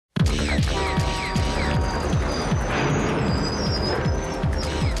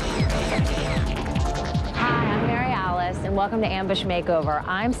And welcome to Ambush Makeover.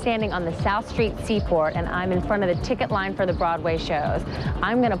 I'm standing on the South Street Seaport and I'm in front of the ticket line for the Broadway shows.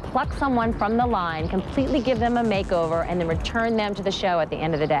 I'm going to pluck someone from the line, completely give them a makeover, and then return them to the show at the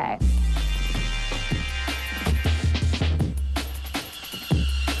end of the day.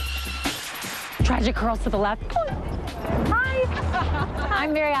 Tragic curls to the left. Hi.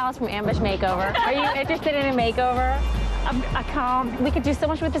 I'm Mary Alice from Ambush Makeover. Are you interested in a makeover? I can't. We could do so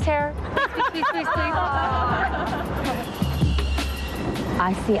much with this hair. Please, please, please.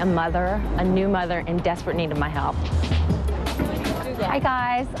 I see a mother, a new mother in desperate need of my help. Hi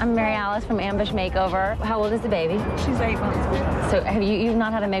guys, I'm Mary Alice from Ambush Makeover. How old is the baby? She's 8 months. So you've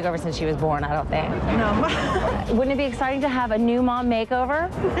not had a makeover since she was born, I don't think. No. Wouldn't it be exciting to have a new mom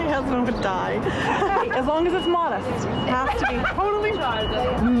makeover? My husband would die. As long as it's modest. It has to be totally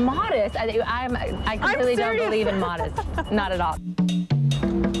modest. Modest? I completely don't believe in modest. Not at all.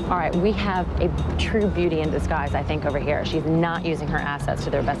 All right, we have a true beauty in disguise, I think, over here. She's not using her assets to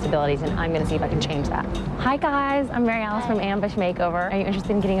their best abilities, and I'm gonna see if I can change that. Hi guys, I'm Mary Alice from Ambush Makeover. Are you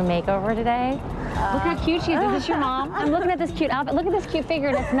interested in getting a makeover today? Look how cute she is. Is this your mom? I'm looking at this cute outfit. Look at this cute figure,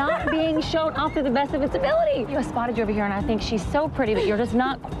 and it's not being shown off to the best of its ability. I spotted you over here, and I think she's so pretty, but you're just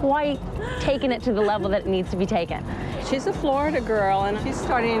not quite taking it to the level that it needs to be taken. She's a Florida girl, and she's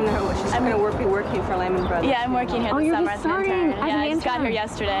starting. She's going to be working for Lehman Brothers. Yeah, I'm working here this summer as an intern. Yeah, I just got here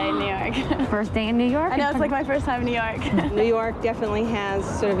yesterday in New York. First day in New York? I know, it's like my first time in New York. New York definitely has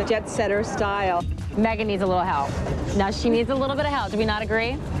sort of a jet-setter style. Megan needs a little help. Now, she needs a little bit of help. Do we not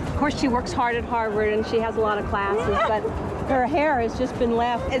agree? Of course, she works hard at Harvard, and she has a lot of classes, but her hair has just been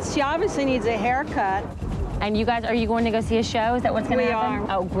left. She obviously needs a haircut. And you guys, are you going to go see a show? Is that what's going to happen? We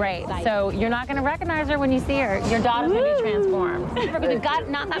are. Oh, great. So you're not going to recognize her when you see her. Your daughter's going to be transformed. We've got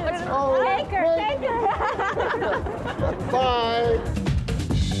not that much. Oh, take her. Bye.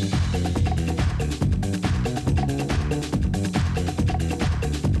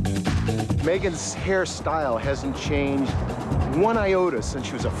 Megan's hairstyle hasn't changed one iota since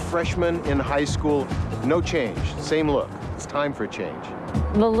she was a freshman in high school. No change, same look. It's time for a change.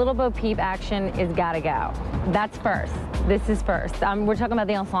 The little Bo Peep action is gotta go. That's first. This is first. We're talking about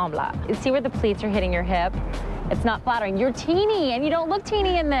the ensemble. See where the pleats are hitting your hip? It's not flattering. You're teeny, and you don't look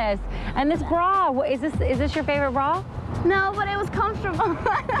teeny in this. And this bra, is this your favorite bra? No, but it was comfortable.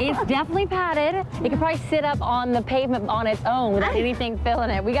 It's definitely padded. It could probably sit up on the pavement on its own without anything filling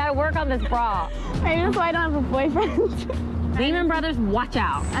it. We gotta work on this bra. Maybe that's why I don't have a boyfriend. Lehman Brothers, watch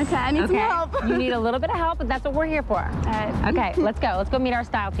out. Okay, I need some help. You need a little bit of help, but that's what we're here for. All right. Okay, let's go. Let's go meet our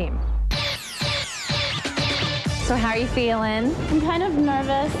style team. So how are you feeling? I'm kind of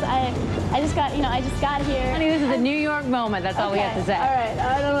nervous. I just got here. Honey, this is a New York moment. That's all we have to say. All right,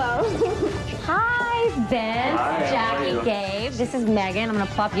 I don't know. Hi, Vince, Jackie, Gabe. This is Megan. I'm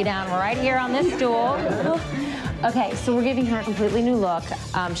gonna plop you down right here on this stool. Okay, so we're giving her a completely new look.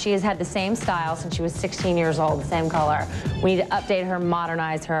 She has had the same style since she was 16 years old, the same color. We need to update her,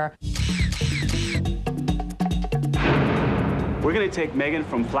 modernize her. We're gonna take Megan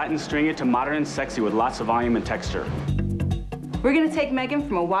from flat and stringy to modern and sexy with lots of volume and texture. We're gonna take Megan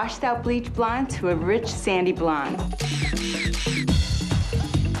from a washed out bleach blonde to a rich sandy blonde.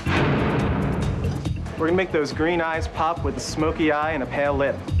 We're gonna make those green eyes pop with a smoky eye and a pale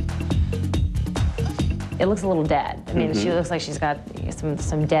lip. It looks a little dead. I mean, she looks like she's got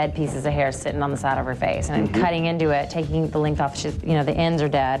some dead pieces of hair sitting on the side of her face. And cutting into it, taking the length off, the ends are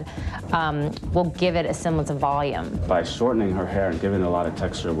dead, will give it a semblance of volume. By shortening her hair and giving it a lot of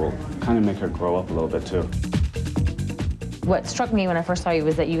texture, we'll kind of make her grow up a little bit too. What struck me when I first saw you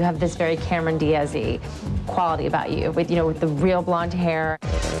was that you have this very Cameron Diaz-y quality about you, with the real blonde hair.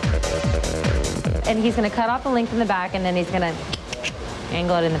 And he's gonna cut off the length in the back, and then he's gonna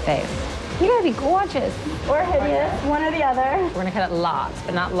angle it in the face. You're gonna be gorgeous. Or hideous, one or the other. We're gonna cut it lots,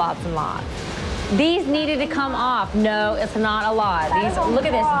 but not lots and lots. These needed to come off. No, it's not a lot. Look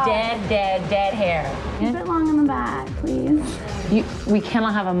at this dead hair. Keep it long in the back, please. We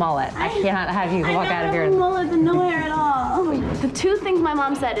cannot have a mullet. I cannot have you walk out of here. I don't have a mullet and no hair at all. The two things my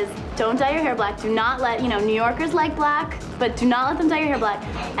mom said is, don't dye your hair black. Do not let, New Yorkers like black, but do not let them dye your hair black.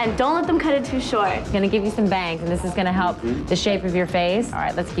 And don't let them cut it too short. I'm gonna give you some bangs, and this is gonna help the shape of your face. All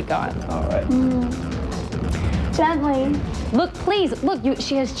right, let's keep going. All right. Gently. Look, please, look,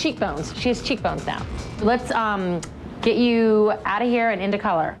 she has cheekbones. She has cheekbones now. Let's get you out of here and into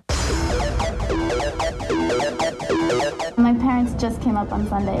color. My parents just came up on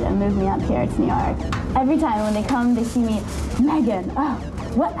Sunday to move me up here to New York. Every time when they come, they see me, Megan, oh,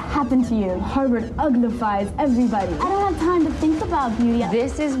 What happened to you? Harvard uglifies everybody. I don't have time to think about beauty.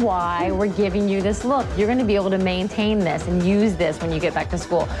 This is why we're giving you this look. You're going to be able to maintain this and use this when you get back to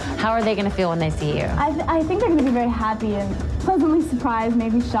school. How are they going to feel when they see you? I think they're going to be very happy and pleasantly surprised,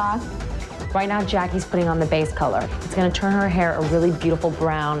 maybe shocked. Right now, Jackie's putting on the base color. It's going to turn her hair a really beautiful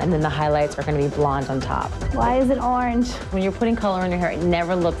brown, and then the highlights are going to be blonde on top. Why is it orange? When you're putting color in your hair, it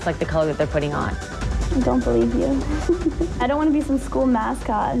never looks like the color that they're putting on. I don't believe you. I don't want to be some school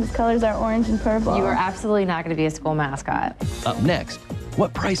mascot whose colors are orange and purple. You are absolutely not going to be a school mascot. Up next,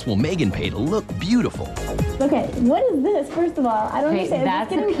 what price will Megan pay to look beautiful? Okay, what is this, first of all? I don't understand.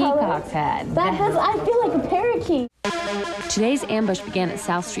 That's a peacock's head. I feel like a parakeet. Today's ambush began at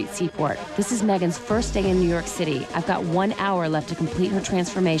South Street Seaport. This is Megan's first day in New York City. I've got 1 hour left to complete her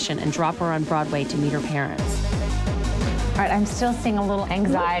transformation and drop her on Broadway to meet her parents. All right, I'm still seeing a little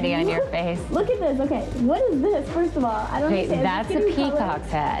anxiety on your face. Look at this. Okay, what is this, first of all? I don't understand. That's a peacock's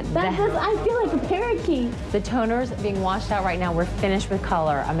head. I feel like a parakeet. The toner's being washed out right now. We're finished with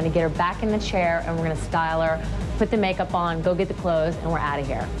color. I'm going to get her back in the chair, and we're going to style her, put the makeup on, go get the clothes, and we're out of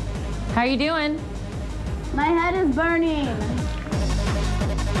here. How are you doing? My head is burning.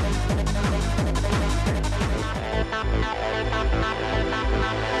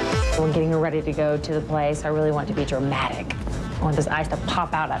 We're getting her ready to go to the play, so I really want to be dramatic. I want those eyes to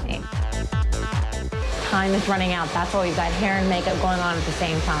pop out at me. Time is running out. That's why we've got hair and makeup going on at the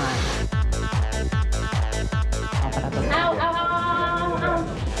same time. Ow, ow, ow,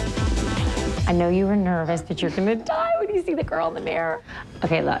 ow. I know you were nervous, but you're gonna die when you see the girl in the mirror.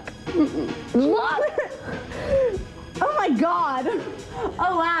 Okay, look. Look! Oh my God! Oh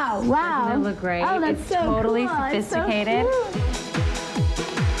wow, wow. Doesn't it look great? Oh, that's it's so totally cool. sophisticated. It's so cute.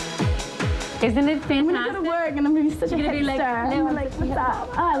 Isn't it fantastic? I'm gonna go to work and I'm gonna be such a hipster. no, like, what's up?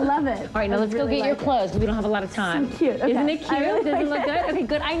 Oh, I love it. All right, now let's go get your clothes because we don't have a lot of time. So cute. Okay. Isn't it cute? Really Does it look good? Okay,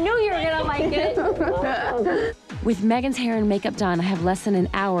 good. I knew you were gonna like it. With Megan's hair and makeup done, I have less than an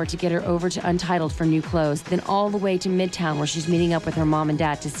hour to get her over to Untitled for new clothes, then all the way to Midtown where she's meeting up with her mom and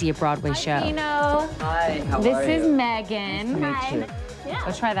dad to see a Broadway show. Hi, Dino. Hi, how are you? This is Megan. Nice to meet you. Yeah.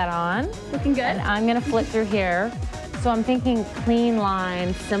 Let's try that on. Looking good. And I'm gonna flip through here. So I'm thinking clean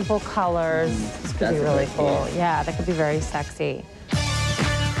lines, simple colors. This could be really cool. Yeah, that could be very sexy.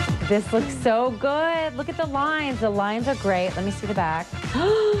 This looks so good. Look at the lines. The lines are great. Let me see the back.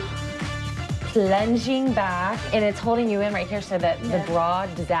 Plunging back, and it's holding you in right here so that the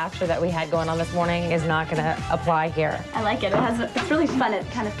broad disaster that we had going on this morning is not gonna apply here. I like it. It's really fun. It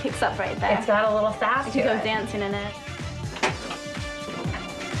kind of kicks up right there. It's got a little sass I to could go it. dancing in it.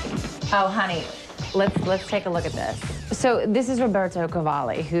 Oh, honey, let's take a look at this. So this is Roberto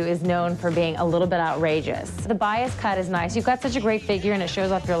Cavalli, who is known for being a little bit outrageous. The bias cut is nice. You've got such a great figure and it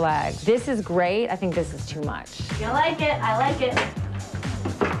shows off your leg. This is great. I think this is too much. I like it. I like it.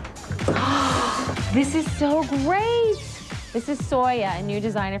 This is so great. This is Soya, a new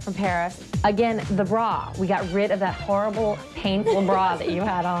designer from Paris. Again, the bra. We got rid of that horrible, painful bra that you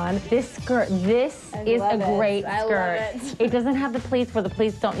had on. This skirt, this is a great skirt. It doesn't have the pleats where the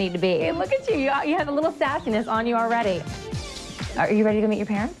pleats don't need to be. Hey, look at you. You have a little sassiness on you already. Are you ready to go meet your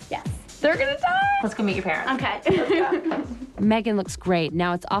parents? Yes. They're gonna die. Let's go meet your parents. Okay. Megan looks great.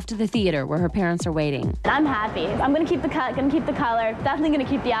 Now it's off to the theater where her parents are waiting. I'm happy. I'm gonna keep the cut, gonna keep the color, definitely gonna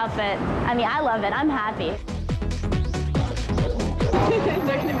keep the outfit. I mean, I love it. I'm happy.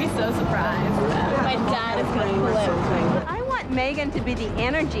 They're gonna be so surprised. My dad is gonna flip. I want Megan to be the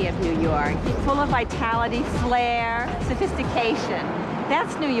energy of New York, full of vitality, flair, sophistication.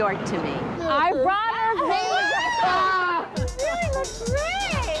 That's New York to me. I brought her Vegas. Really looks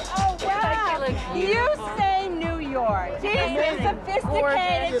great. Oh, wow. You say New York. She's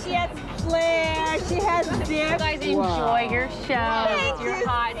sophisticated. She has flair. She has dip. You guys enjoy your show. Thank Your you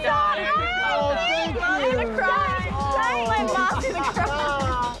hot so daughter. much. I'm gonna cry. My mom's gonna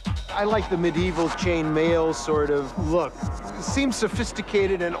cry. I like the medieval chainmail sort of look. It seems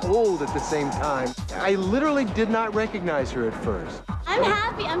sophisticated and old at the same time. I literally did not recognize her at first. I'm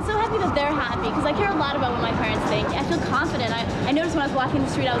happy. I'm so happy that they're happy because I care a lot about what my parents think. I feel confident. I noticed when I was walking the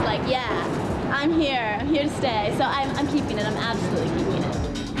street, I was like, yeah, I'm here to stay. So I'm keeping it. I'm absolutely keeping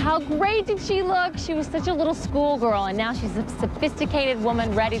it. How great did she look? She was such a little schoolgirl, and now she's a sophisticated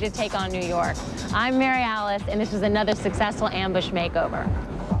woman ready to take on New York. I'm Mary Alice, and this was another successful ambush makeover.